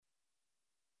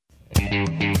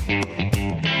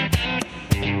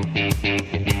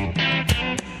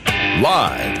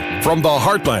Live from the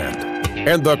heartland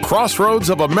and the crossroads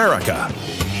of America,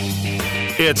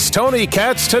 it's Tony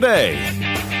Katz Today.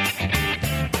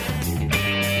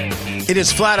 It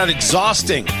is flat out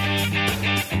exhausting to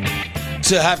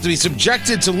have to be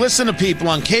subjected to listen to people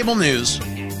on cable news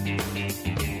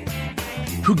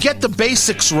who get the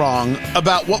basics wrong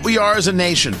about what we are as a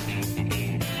nation,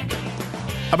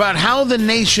 about how the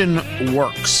nation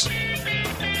works.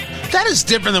 That is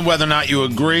different than whether or not you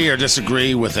agree or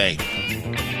disagree with a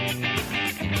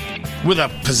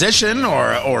position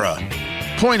or a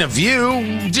point of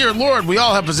view. Dear Lord, we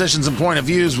all have positions and point of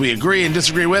views we agree and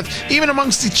disagree with, even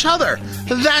amongst each other.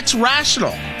 That's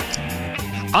rational.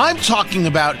 I'm talking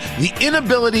about the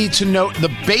inability to note the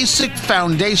basic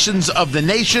foundations of the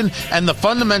nation and the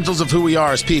fundamentals of who we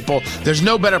are as people. There's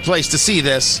no better place to see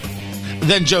this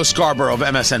than Joe Scarborough of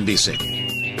MSNBC,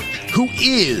 who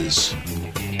is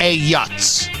a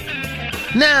yutz.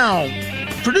 Now,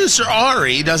 producer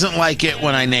Ari doesn't like it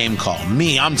when I name call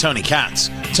me. I'm Tony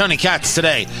Katz. Tony Katz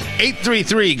Today.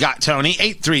 833-GOT-TONY,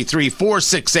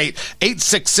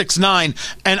 833-468-8669.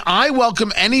 And I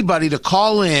welcome anybody to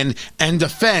call in and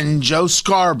defend Joe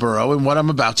Scarborough in what I'm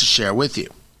about to share with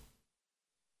you.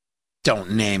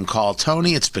 Don't name call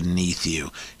Tony. It's beneath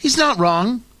you. He's not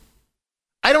wrong.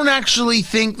 I don't actually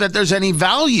think that there's any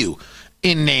value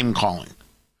in name calling.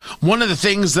 One of the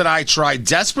things that I try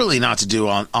desperately not to do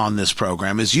on this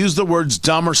program is use the words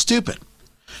dumb or stupid,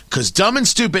 because dumb and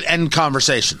stupid end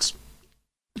conversations.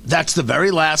 That's the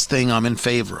very last thing I'm in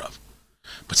favor of.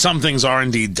 But some things are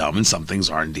indeed dumb and some things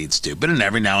are indeed stupid, and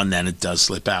every now and then it does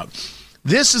slip out.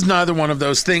 This is neither one of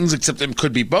those things, except it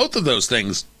could be both of those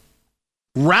things.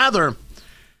 Rather,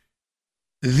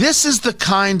 this is the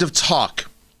kind of talk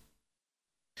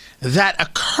that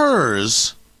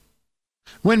occurs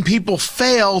when people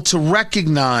fail to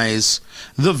recognize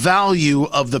the value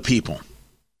of the people.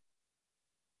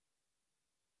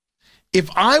 If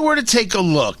I were to take a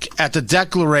look at the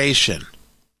Declaration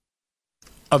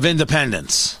of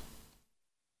Independence,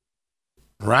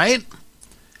 right?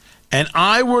 And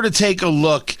I were to take a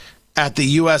look at the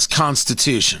U.S.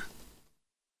 Constitution,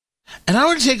 and I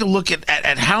were to take a look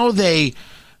at how they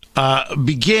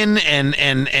begin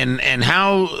and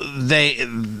how they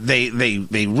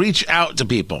reach out to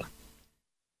people,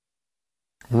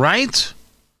 right?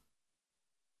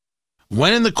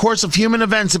 When in the course of human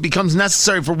events it becomes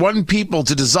necessary for one people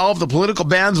to dissolve the political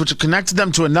bands which have connected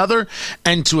them to another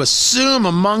and to assume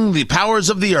among the powers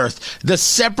of the earth the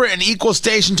separate and equal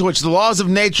station to which the laws of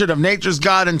nature and of nature's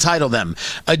God entitle them,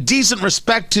 a decent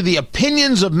respect to the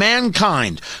opinions of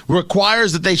mankind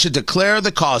requires that they should declare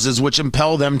the causes which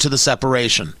impel them to the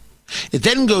separation. It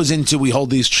then goes into, we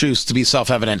hold these truths to be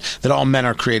self-evident, that all men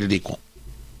are created equal.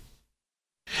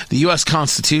 The U.S.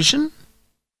 Constitution?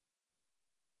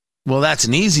 Well, that's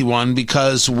an easy one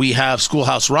because we have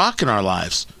Schoolhouse Rock in our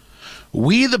lives.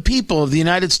 We, the people of the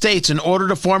United States, in order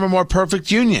to form a more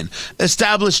perfect union,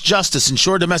 establish justice,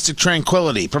 ensure domestic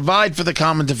tranquility, provide for the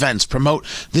common defense, promote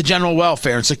the general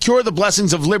welfare, and secure the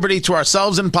blessings of liberty to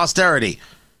ourselves and posterity,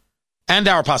 and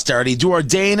our posterity, do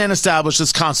ordain and establish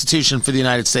this Constitution for the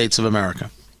United States of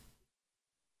America.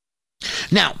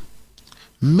 Now,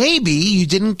 maybe you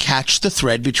didn't catch the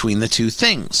thread between the two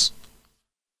things.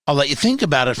 I'll let you think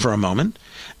about it for a moment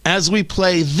as we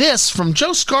play this from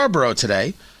Joe Scarborough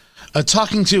today,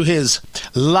 talking to his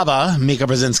lover, Mika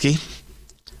Brzezinski.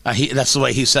 That's the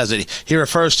way he says it. He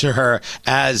refers to her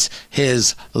as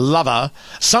his lover,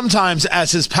 sometimes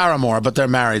as his paramour, but they're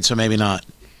married, so maybe not.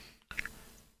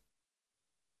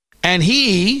 And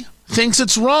he thinks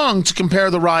it's wrong to compare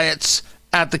the riots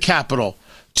at the Capitol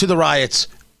to the riots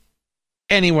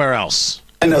anywhere else.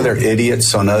 I know there are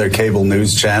idiots on other cable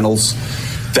news channels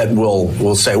that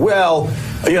will say, well,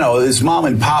 you know, this mom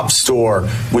and pop store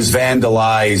was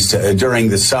vandalized during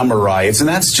the summer riots, and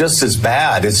that's just as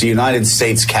bad as the United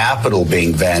States Capitol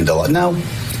being vandalized.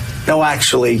 No,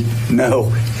 actually,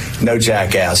 no,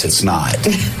 jackass, it's not.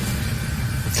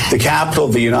 The Capitol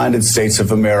of the United States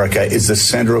of America is the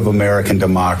center of American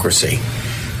democracy.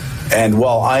 And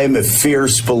while I am a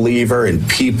fierce believer in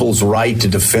people's right to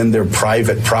defend their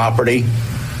private property,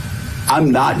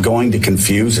 I'm not going to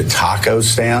confuse a taco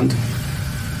stand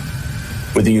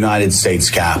with the United States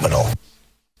Capitol.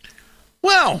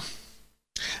 Well,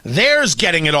 there's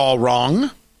getting it all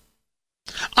wrong.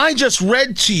 I just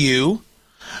read to you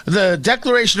the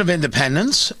Declaration of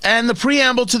Independence and the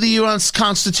preamble to the U.S.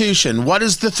 Constitution. What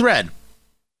is the thread?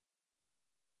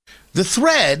 The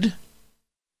thread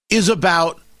is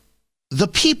about the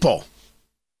people,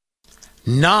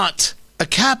 not a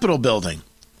Capitol building.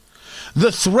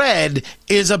 The thread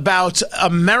is about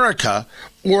America,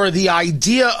 or the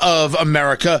idea of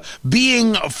America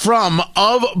being from,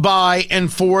 of, by,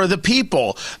 and for the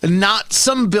people, not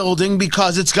some building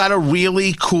because it's got a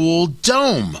really cool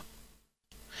dome.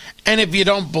 And if you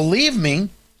don't believe me,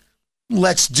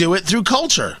 let's do it through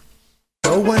culture.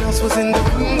 No one else was in the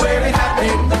room where it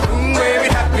happened, the room where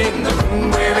it happened, the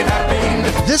room where it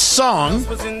happened. This song,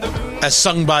 as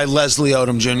sung by Leslie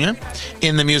Odom Jr.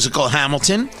 in the musical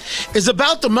Hamilton, is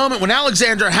about the moment when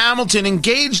Alexander Hamilton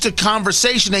engaged a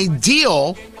conversation, a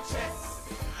deal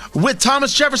with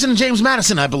Thomas Jefferson and James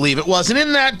Madison, I believe it was. And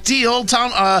in that deal,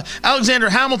 Alexander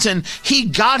Hamilton, he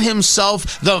got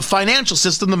himself the financial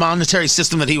system, the monetary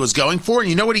system that he was going for. And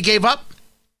you know what he gave up?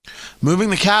 Moving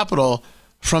the capital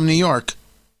from New York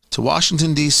to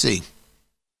Washington, D.C.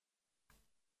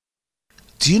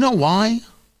 Do you know why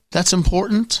that's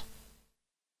important?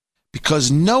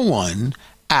 Because no one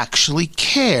actually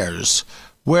cares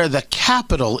where the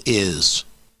capital is.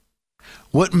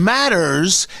 What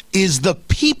matters is the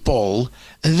people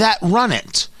that run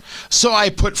it. So I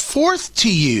put forth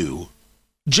to you,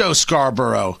 Joe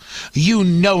Scarborough, you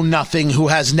know nothing who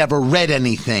has never read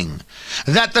anything,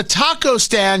 that the taco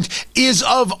stand is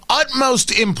of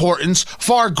utmost importance,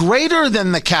 far greater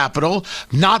than the Capitol,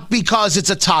 not because it's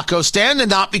a taco stand and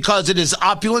not because it is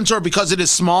opulent or because it is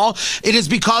small. It is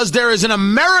because there is an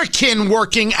American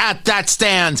working at that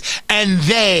stand, and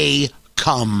they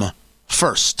come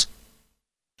first.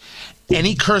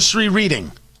 Any cursory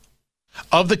reading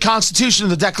of the Constitution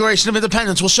and the Declaration of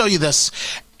Independence will show you this.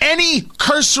 Any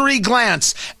cursory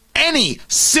glance, any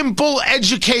simple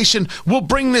education will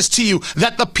bring this to you,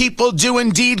 that the people do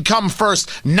indeed come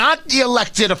first, not the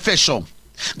elected official.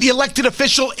 The elected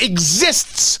official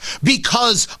exists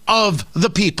because of the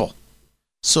people.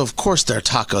 So, of course, their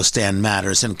taco stand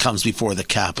matters and comes before the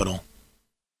Capitol.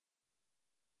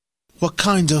 What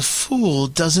kind of fool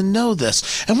doesn't know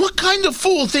this? And what kind of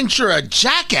fool thinks you're a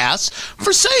jackass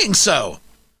for saying so?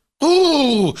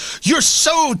 Ooh, you're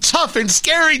so tough and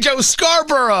scary, Joe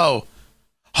Scarborough.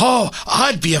 Oh,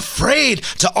 I'd be afraid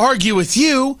to argue with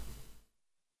you.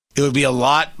 It would be a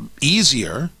lot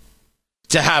easier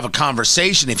to have a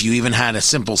conversation if you even had a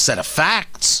simple set of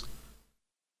facts.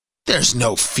 There's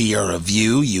no fear of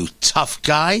you, you tough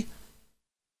guy.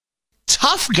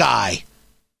 Tough guy.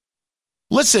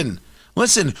 Listen,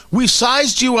 we've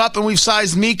sized you up and we've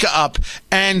sized Mika up,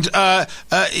 and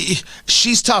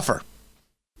she's tougher.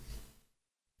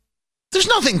 There's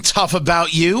nothing tough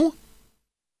about you.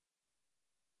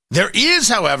 There is,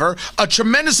 however, a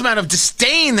tremendous amount of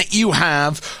disdain that you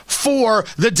have for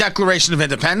the Declaration of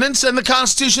Independence and the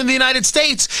Constitution of the United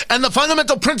States and the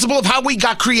fundamental principle of how we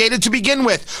got created to begin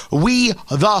with. We,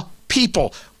 the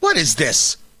people. What is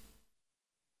this?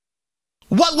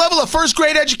 What level of first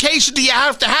grade education do you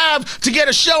have to get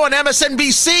a show on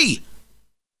MSNBC?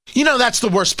 You know, that's the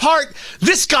worst part.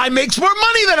 This guy makes more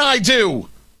money than I do.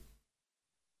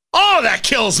 Oh, that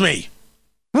kills me.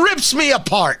 Rips me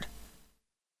apart.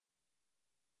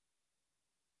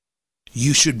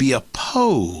 You should be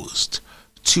opposed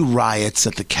to riots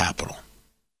at the Capitol.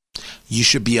 You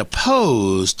should be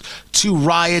opposed to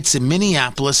riots in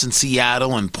Minneapolis and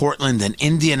Seattle and Portland and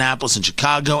Indianapolis and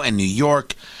Chicago and New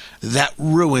York that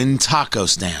ruin taco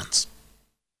stands.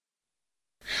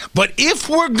 But if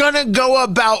we're going to go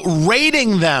about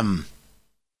rating them,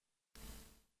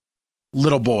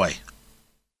 little boy,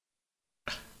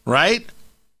 right?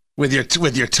 With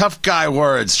your tough guy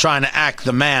words, trying to act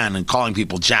the man and calling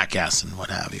people jackass and what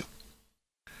have you.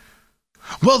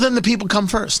 Well, then the people come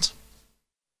first.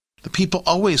 The people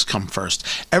always come first.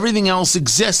 Everything else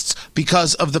exists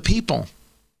because of the people.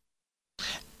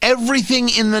 Everything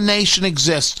in the nation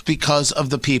exists because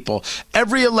of the people.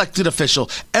 Every elected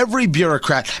official, every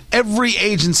bureaucrat, every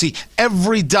agency,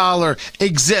 every dollar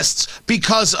exists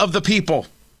because of the people.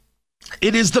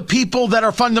 It is the people that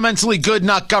are fundamentally good,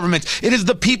 not government. It is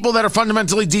the people that are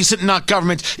fundamentally decent, not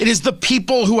government. It is the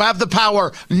people who have the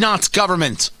power, not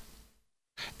government.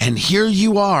 And here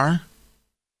you are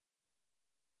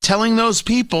telling those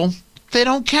people they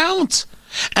don't count.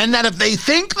 And that if they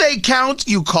think they count,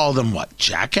 you call them what?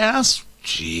 Jackass?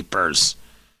 Jeepers.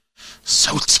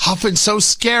 So tough and so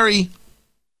scary.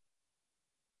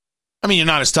 I mean, you're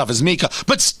not as tough as Mika,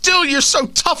 but still you're so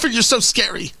tough and you're so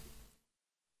scary.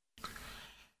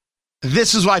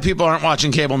 This is why people aren't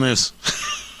watching cable news.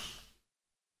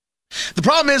 The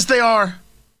problem is they are.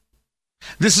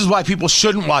 This is why people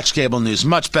shouldn't watch cable news.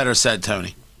 Much better said,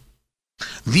 Tony.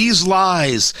 These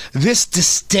lies, this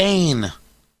disdain.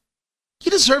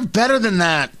 You deserve better than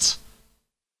that.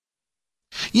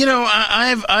 You know,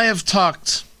 I have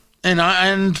talked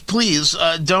And please,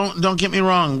 don't get me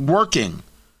wrong, working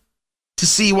to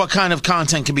see what kind of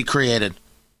content can be created.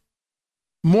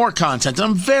 More content.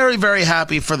 I'm very, very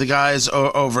happy for the guys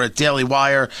over at Daily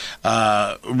Wire,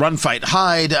 Run, Fight,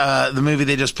 Hide, the movie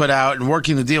they just put out, and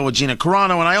working the deal with Gina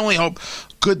Carano, and I only hope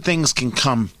good things can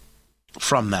come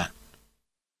from that.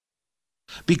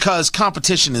 Because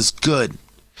competition is good.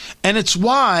 And it's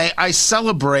why I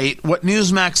celebrate what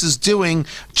Newsmax is doing,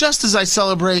 just as I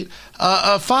celebrate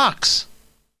Fox.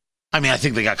 I mean, I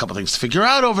think they got a couple things to figure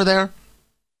out over there.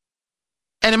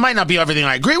 And it might not be everything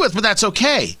I agree with, but that's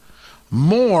okay.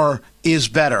 More is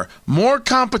better. More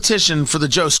competition for the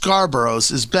Joe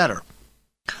Scarboroughs is better.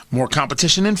 More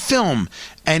competition in film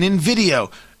and in video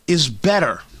is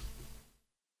better.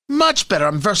 Much better.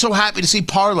 I'm so happy to see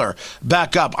Parler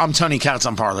back up. I'm Tony Katz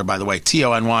on Parler, by the way.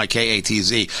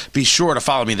 TonyKatz. Be sure to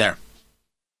follow me there.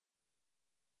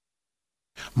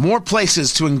 More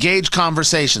places to engage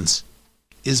conversations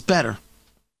is better.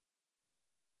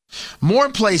 More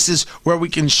places where we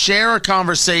can share a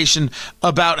conversation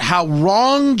about how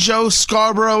wrong Joe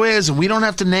Scarborough is, and we don't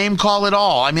have to name call it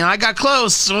all. I mean, I got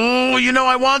close, so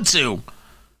I want to.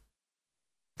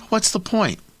 But what's the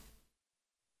point?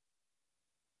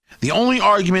 The only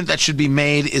argument that should be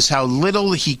made is how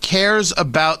little he cares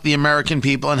about the American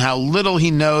people and how little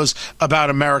he knows about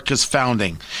America's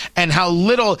founding and how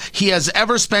little he has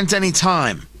ever spent any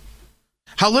time.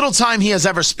 How little time he has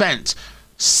ever spent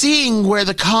seeing where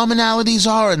the commonalities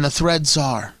are and the threads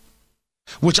are,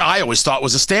 which I always thought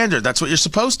was a standard. That's what you're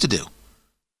supposed to do.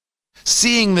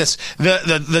 Seeing this,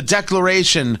 the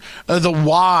Declaration, the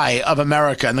why of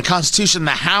America, and the Constitution,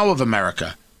 the how of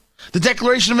America. The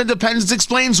Declaration of Independence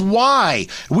explains why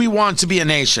we want to be a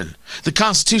nation. The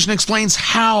Constitution explains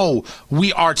how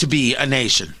we are to be a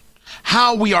nation,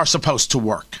 how we are supposed to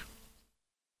work.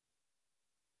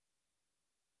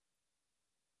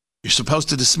 You're supposed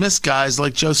to dismiss guys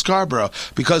like Joe Scarborough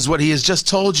because what he has just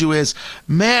told you is,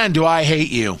 man, do I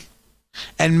hate you.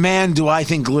 And man, do I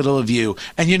think little of you.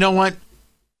 And you know what?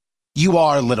 You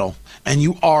are little, and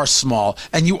you are small,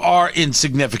 and you are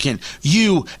insignificant.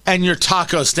 You and your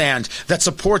taco stand that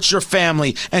supports your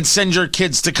family and sends your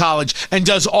kids to college and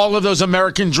does all of those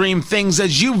American dream things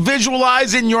as you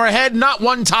visualize in your head, not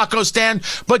one taco stand,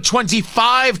 but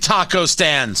 25 taco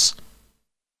stands.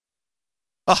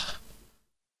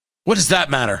 What does that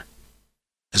matter?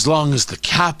 As long as the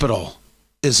capital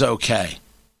is okay.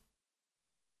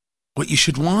 What you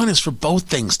should want is for both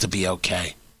things to be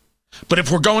okay. But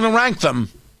if we're going to rank them,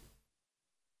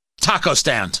 taco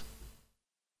stand.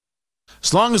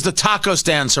 As long as the taco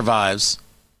stand survives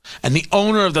and the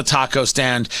owner of the taco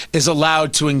stand is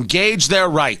allowed to engage their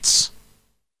rights,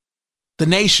 the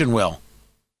nation will,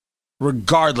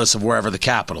 regardless of wherever the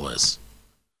capital is.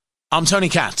 I'm Tony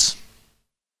Katz.